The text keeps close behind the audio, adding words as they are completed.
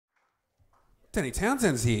Danny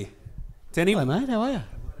Townsend's here. Danny. Hello, mate. How are you?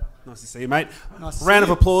 Nice to see you, mate. Nice to Round see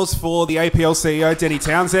of applause for the APL CEO, Danny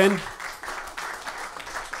Townsend.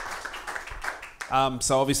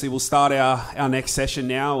 So obviously we'll start our next session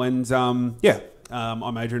now, and I'm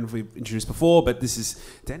Adrian, we've introduced before, but this is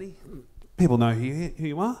Danny. People know who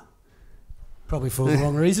you are. Probably for the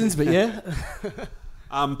wrong reasons, but yeah.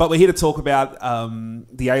 But we're here to talk about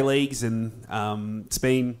the A-Leagues, and it's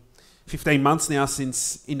been 15 months now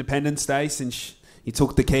since Independence Day, since you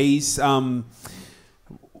took the keys. Talk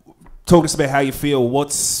us about how you feel.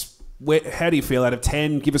 How do you feel out of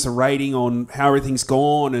 10? Give us a rating on how everything's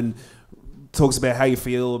gone, and talk us about how you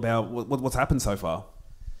feel about what's happened so far.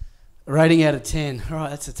 A rating out of 10. All right,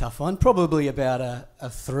 that's a tough one. Probably about a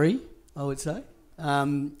 3, I would say.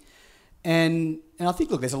 And I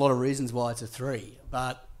think, look, there's a lot of reasons why it's a 3.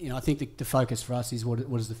 But, I think the focus for us is what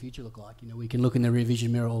does the future look like? We can look in the rear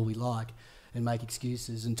vision mirror all we like and make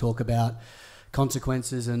excuses and talk about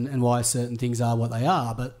consequences and why certain things are what they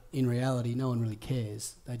are. But in reality, no one really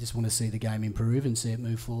cares. They just want to see the game improve and see it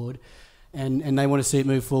move forward. And they want to see it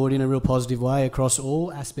move forward in a real positive way across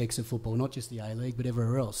all aspects of football, not just the A-League, but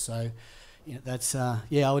everywhere else. So, that's, I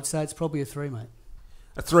would say it's probably a 3, mate.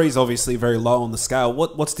 A 3 is obviously very low on the scale.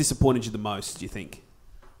 What's disappointed you the most, do you think?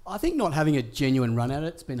 I think not having a genuine run at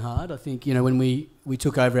it's been hard. I think, when we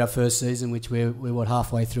took over our first season, which we're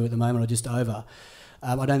halfway through at the moment or just over,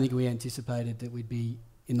 I don't think we anticipated that we'd be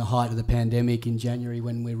in the height of the pandemic in January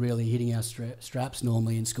when we're really hitting our straps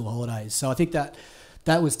normally in school holidays. So I think that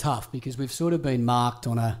was tough because we've sort of been marked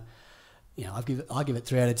on I give it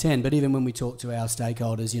 3 out of 10. But even when we talk to our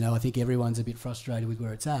stakeholders, I think everyone's a bit frustrated with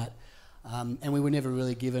where it's at. And we were never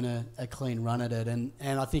really given a clean run at it. And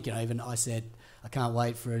I think, even I said, I can't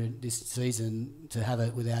wait for this season to have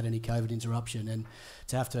it without any COVID interruption, and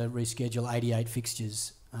to have to reschedule 88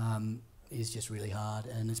 fixtures is just really hard.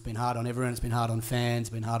 And it's been hard on everyone. It's been hard on fans,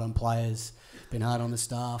 been hard on players, been hard on the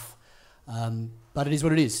staff. But it is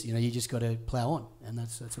what it is. You just got to plough on, and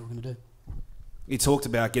that's what we're going to do. You talked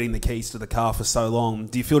about getting the keys to the car for so long.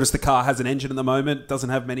 Do you feel just the car has an engine at the moment, doesn't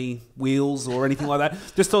have many wheels or anything like that?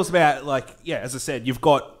 Just talk about, as I said, you've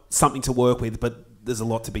got something to work with, but there's a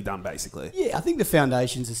lot to be done, basically. Yeah, I think the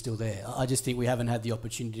foundations are still there. I just think we haven't had the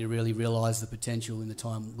opportunity to really realise the potential in the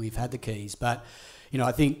time we've had the keys. But,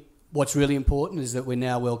 I think what's really important is that we're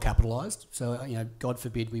now well capitalised. So, God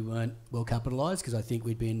forbid we weren't well capitalised, because I think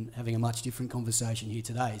we'd been having a much different conversation here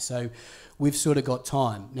today. So we've sort of got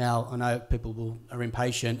time. Now, I know people are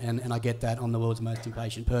impatient, and I get that. I'm the world's most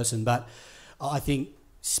impatient person. But I think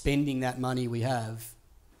spending that money we have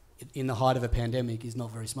in the height of a pandemic is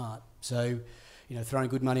not very smart. So, throwing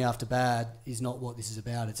good money after bad is not what this is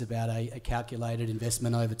about. It's about a calculated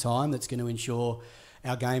investment over time that's going to ensure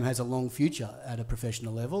our game has a long future at a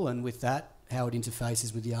professional level, and with that, how it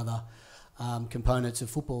interfaces with the other components of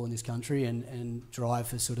football in this country and drive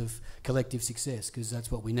for sort of collective success, because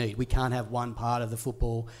that's what we need. We can't have one part of the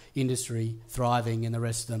football industry thriving and the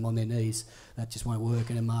rest of them on their knees. That just won't work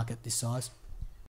in a market this size.